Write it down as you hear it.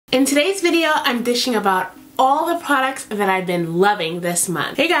In today's video, I'm dishing about all the products that I've been loving this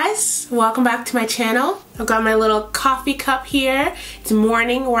month. Hey guys, welcome back to my channel. I've got my little coffee cup here. It's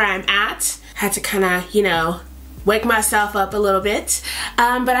morning where I'm at. Had to kind of, wake myself up a little bit.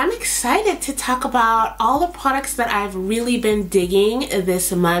 But I'm excited to talk about all the products that I've really been digging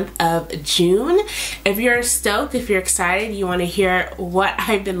this month of June. If you're stoked, if you're excited, you want to hear what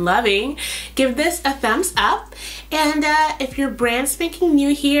I've been loving, give this a thumbs up. And if you're brand spanking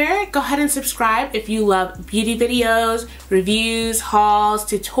new here, go ahead and subscribe if you love beauty videos, reviews, hauls,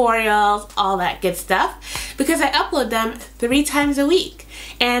 tutorials, all that good stuff, because I upload them 3 times a week.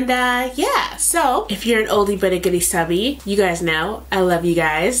 And yeah, so if you're an oldie but a goodie subby, you guys know I love you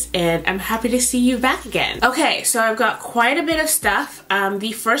guys and I'm happy to see you back again. Okay, so I've got quite a bit of stuff.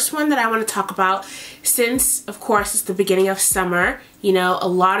 The first one that I want to talk about, since of course it's the beginning of summer, a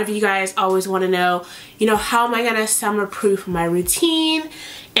lot of you guys always want to know, how am I gonna summer proof my routine?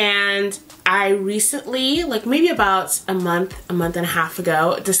 And I recently, like maybe about a month and a half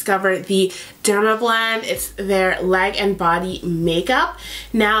ago, discovered the Blend. It's their leg and body makeup.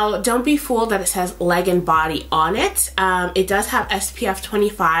 Now, don't be fooled that it says leg and body on it. It does have SPF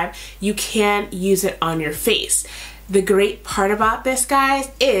 25. You can use it on your face. The great part about this, guys,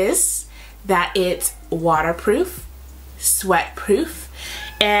 is that it's waterproof, sweat proof,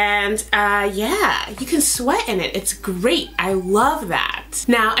 and yeah, you can sweat in it. It's great. I love that.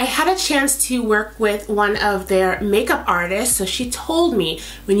 Now, I had a chance to work with one of their makeup artists, so she told me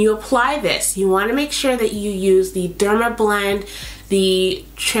when you apply this, you want to make sure that you use the Blend, the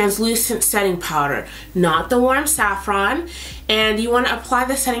translucent setting powder, not the warm saffron, and you want to apply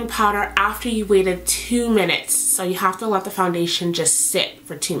the setting powder after you waited 2 minutes. So you have to let the foundation just sit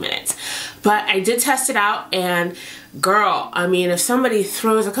for 2 minutes. But I did test it out, and girl, I mean, if somebody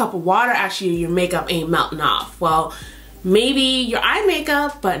throws a cup of water at you, your makeup ain't melting off. Well, maybe your eye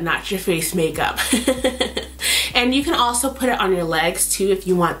makeup, but not your face makeup. And you can also put it on your legs too if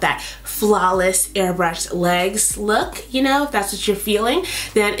you want that flawless airbrushed legs look, if that's what you're feeling,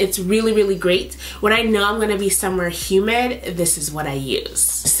 then it's really, really great. When I know I'm gonna be somewhere humid, this is what I use.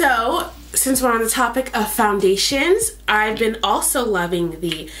 So, since we're on the topic of foundations, I've been also loving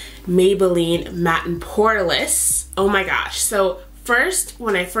the Maybelline Matte and Poreless. Oh my gosh. So first,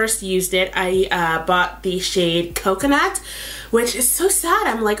 when I first used it, I bought the shade Coconut, which is so sad.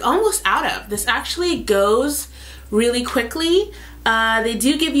 I'm like almost out of. This actually goes really quickly. They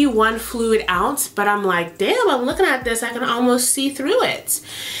do give you 1 fluid ounce, but I'm like, damn, I'm looking at this, I can almost see through it.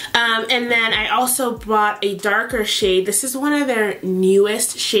 And then I also bought a darker shade. This is one of their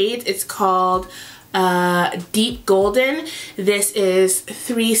newest shades. It's called Deep Golden. This is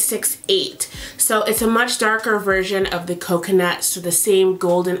 368. So it's a much darker version of the Coconut, so the same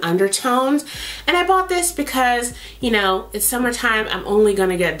golden undertones. And I bought this because, it's summertime, I'm only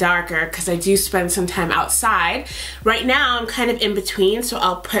gonna get darker because I do spend some time outside. Right now I'm kind of in between, so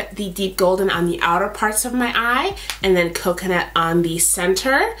I'll put the Deep Golden on the outer parts of my eye and then Coconut on the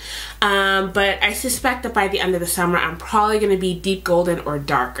center. But I suspect that by the end of the summer I'm probably gonna be Deep Golden or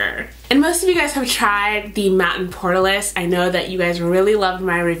darker. And most of you guys have tried the Matte and Poreless. I know that you guys really loved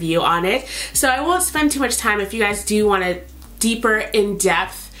my review on it, so I won't spend too much time. If you guys do want a deeper,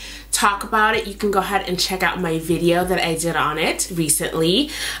 in-depth talk about it, you can go ahead and check out my video that I did on it recently.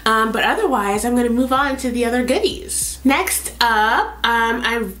 But otherwise, I'm gonna move on to the other goodies. Next up,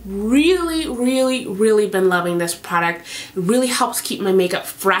 I've really been loving this product. It really helps keep my makeup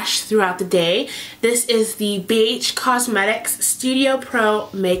fresh throughout the day. This is the BH Cosmetics Studio Pro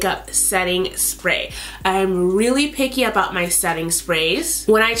Makeup Setting Spray. I'm really picky about my setting sprays.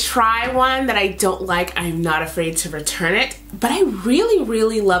 When I try one that I don't like, I'm not afraid to return it. But I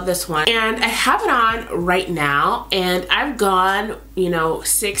really love this one. And I have it on right now, and I've gone,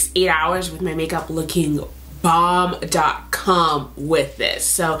 6-8 hours with my makeup looking bomb.com with this.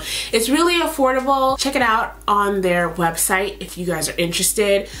 So it's really affordable. Check it out on their website if you guys are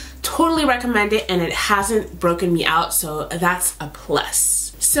interested. Totally recommend it, and it hasn't broken me out, so that's a plus.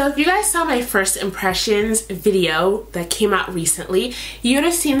 So if you guys saw my first impressions video that came out recently, you would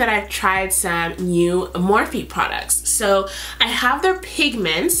have seen that I've tried some new Morphe products. So I have their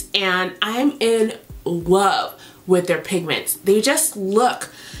pigments, and I'm in love with their pigments. They just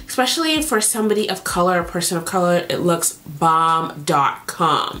look, especially for somebody of color, a person of color, it looks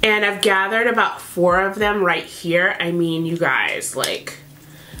bomb.com. And I've gathered about 4 of them right here. I mean, you guys, like,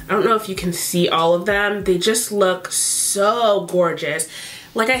 I don't know if you can see all of them. They just look so gorgeous.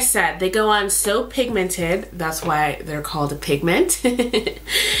 Like I said, they go on so pigmented. That's why they're called a pigment.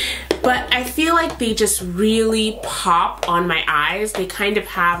 but I feel like they just really pop on my eyes. They kind of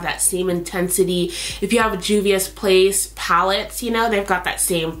have that same intensity. If you have a Juvia's Place palettes, you know, they've got that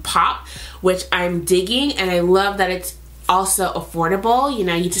same pop, which I'm digging, and I love that it's also affordable. You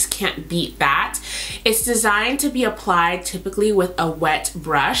know, you just can't beat that. It's designed to be applied typically with a wet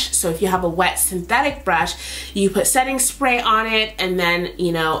brush. So if you have a wet synthetic brush, you put setting spray on it and then,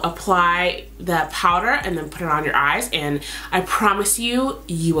 you know, apply the powder and then put it on your eyes, and I promise you,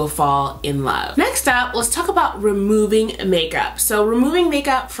 you will fall in love. Next up, let's talk about removing makeup. So removing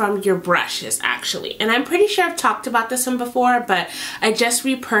makeup from your brushes, actually. And I'm pretty sure I've talked about this one before, but I just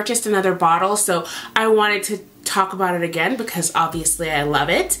repurchased another bottle, so I wanted to talk about it again because obviously I love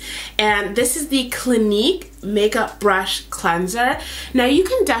it. And this is the Clinique Makeup Brush Cleanser. Now you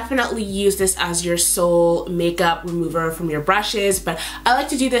can definitely use this as your sole makeup remover from your brushes, but I like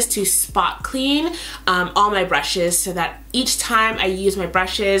to do this to spot clean all my brushes so that each time I use my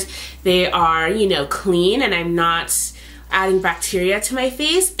brushes, they are, you know, clean and I'm not adding bacteria to my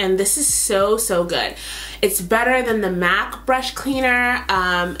face. And this is so, so good. It's better than the MAC brush cleaner.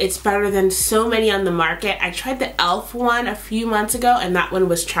 It's better than so many on the market. I tried the e.l.f. one a few months ago and that one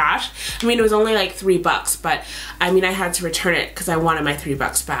was trash. I mean, it was only like $3, but I mean, I had to return it because I wanted my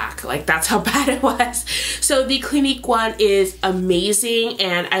 $3 back. Like, that's how bad it was. So the Clinique one is amazing,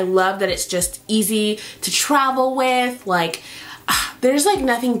 and I love that it's just easy to travel with. Like, there's like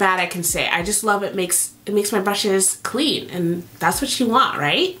nothing bad I can say. I just love it. It makes my brushes clean, and that's what you want,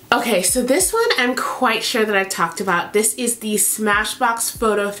 right? Okay, so this one I'm quite sure that I've talked about. This is the Smashbox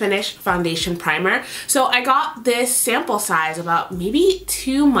Photo Finish Foundation Primer. So I got this sample size about maybe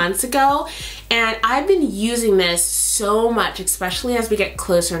 2 months ago, and I've been using this so much, especially as we get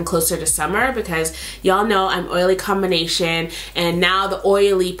closer and closer to summer, because y'all know I'm oily combination, and now the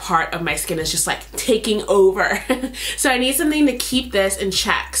oily part of my skin is just like taking over. So I need something to keep this in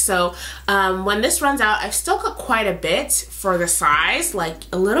check. So when this runs out, I've still got quite a bit for the size. Like,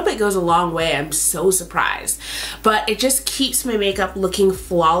 a little bit goes a long way. I'm so surprised. But it just keeps my makeup looking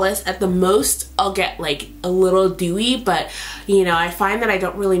flawless. At the most, I'll get like a little dewy, but you know, I find that I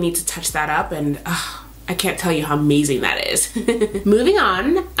don't really need to touch that up, and I can't tell you how amazing that is. Moving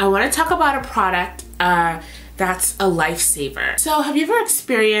on, I want to talk about a product that's a lifesaver. So have you ever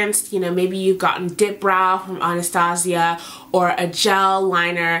experienced, you know, maybe you've gotten Dip Brow from Anastasia or a gel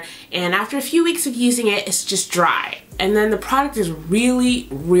liner, and after a few weeks of using it, it's just dry. And then the product is really,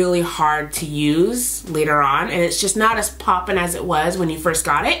 really hard to use later on, and it's just not as poppin' as it was when you first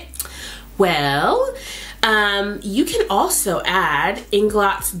got it. Well, you can also add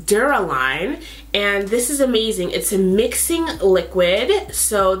Inglott's Duraline, and this is amazing. It's a mixing liquid,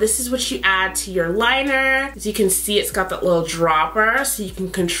 so this is what you add to your liner. As you can see, it's got that little dropper, so you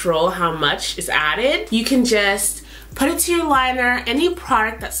can control how much is added. You can just put it to your liner. Any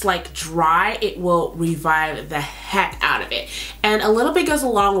product that's like dry, it will revive the heck out of it. And a little bit goes a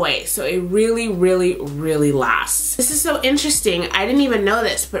long way, so it really, really, really lasts. This is so interesting. I didn't even know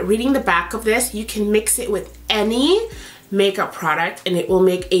this, but reading the back of this, you can mix it with any makeup product and it will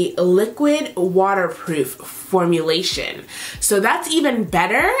make a liquid waterproof formulation. So that's even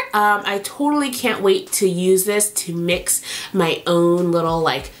better. I totally can't wait to use this to mix my own little,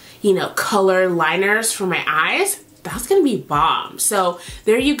 like, you know, color liners for my eyes. That's gonna be bomb. So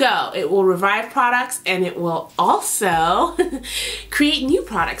there you go. It will revive products and it will also create new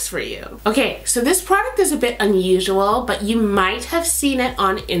products for you. Okay, so this product is a bit unusual, but you might have seen it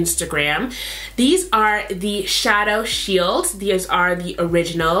on Instagram. These are the Shadow Shields. These are the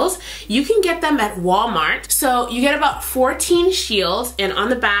originals. You can get them at Walmart. So you get about 14 shields, and on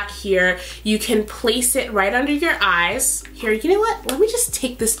the back here, you can place it right under your eyes. Here, you know what? Let me just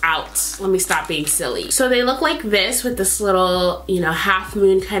take this out. Let me stop being silly. So they look like this, with this little, you know, half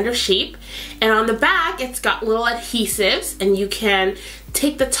moon kind of shape, and on the back it's got little adhesives, and you can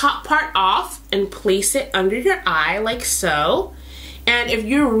take the top part off and place it under your eye like so. And if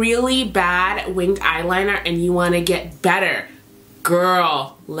you're really bad at winged eyeliner and you want to get better,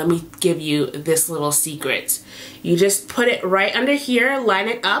 girl, let me give you this little secret. You just put it right under here, line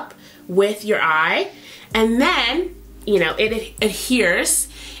it up with your eye, and then, you know, it adheres,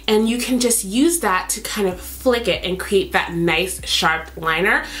 and you can just use that to kind of flick it and create that nice sharp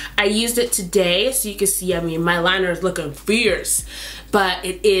liner. I used it today, so you can see, I mean, my liner is looking fierce, but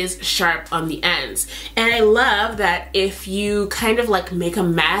it is sharp on the ends. And I love that if you kind of like make a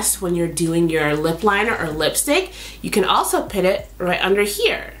mess when you're doing your lip liner or lipstick, you can also put it right under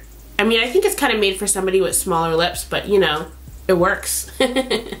here. I mean, I think it's kind of made for somebody with smaller lips, but you know, it works.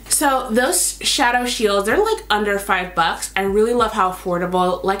 So those shadow shields, they're like under $5. I really love how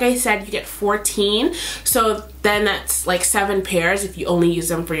affordable. Like I said, you get 14, so then that's like 7 pairs if you only use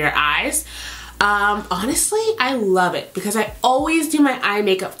them for your eyes. Honestly, I love it because I always do my eye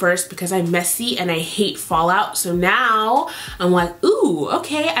makeup first because I'm messy and I hate fallout. So now I'm like, ooh,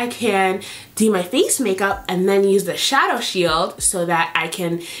 okay, I can do my face makeup and then use the shadow shield so that I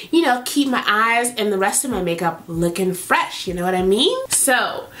can, you know, keep my eyes and the rest of my makeup looking fresh, you know what I mean?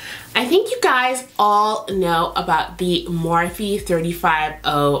 So, I think you guys all know about the Morphe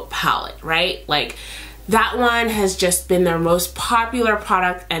 35O palette, right? Like, that one has just been their most popular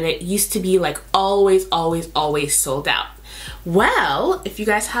product and it used to be like always sold out. Well, if you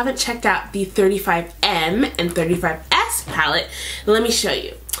guys haven't checked out the 35M and 35S palette, let me show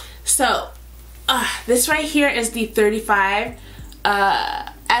you. So, this right here is the 35S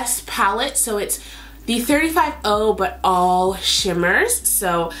palette. So it's the 35O but all shimmers.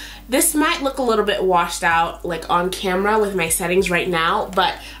 So this might look a little bit washed out like on camera with my settings right now,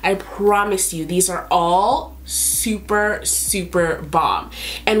 but I promise you these are all super bomb.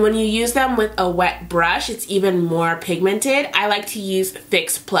 And when you use them with a wet brush, it's even more pigmented. I like to use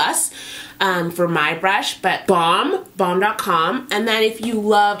Fix Plus for my brush, but bomb.com. And then if you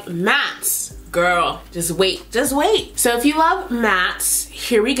love mattes, girl, just wait. So if you love mattes,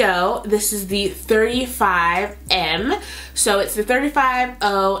 here we go. This is the 35M. So it's the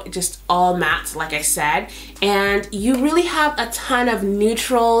 35O, just all mattes, like I said. And you really have a ton of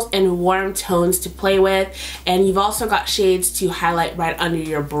neutrals and warm tones to play with. And you've also got shades to highlight right under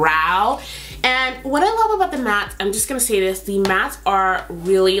your brow. And what I love about the mattes, I'm just gonna say this, the mattes are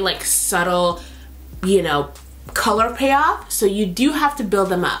really like subtle, you know, color payoff, so you do have to build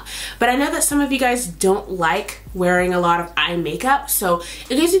them up. But I know that some of you guys don't like wearing a lot of eye makeup, so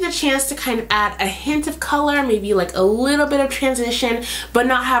it gives you the chance to kind of add a hint of color, maybe like a little bit of transition, but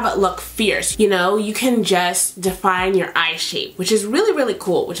not have it look fierce. You know, you can just define your eye shape, which is really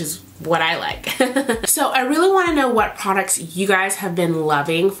cool, which is what I like. So I really want to know what products you guys have been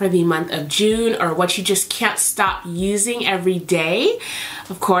loving for the month of June, or what you just can't stop using every day.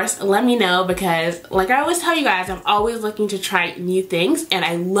 Of course, let me know, because like I always tell you guys, I'm always looking to try new things and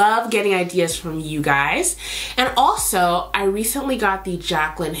I love getting ideas from you guys. And also, I recently got the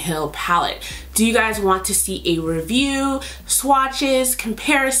Jaclyn Hill palette. Do you guys want to see a review, swatches,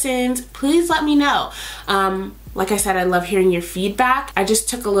 comparisons? Please let me know. Like I said, I love hearing your feedback. I just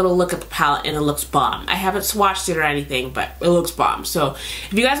took a little look at the palette and it looks bomb. I haven't swatched it or anything, but it looks bomb. So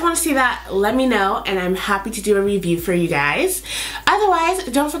if you guys want to see that, let me know and I'm happy to do a review for you guys. Otherwise,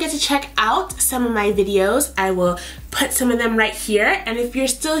 don't forget to check out some of my videos. I will put some of them right here. And if you're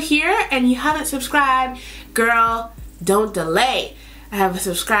still here and you haven't subscribed, girl, don't delay. I have a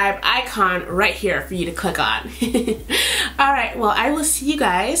subscribe icon right here for you to click on. Alright, well, I will see you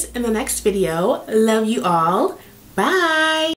guys in the next video. Love you all. Bye!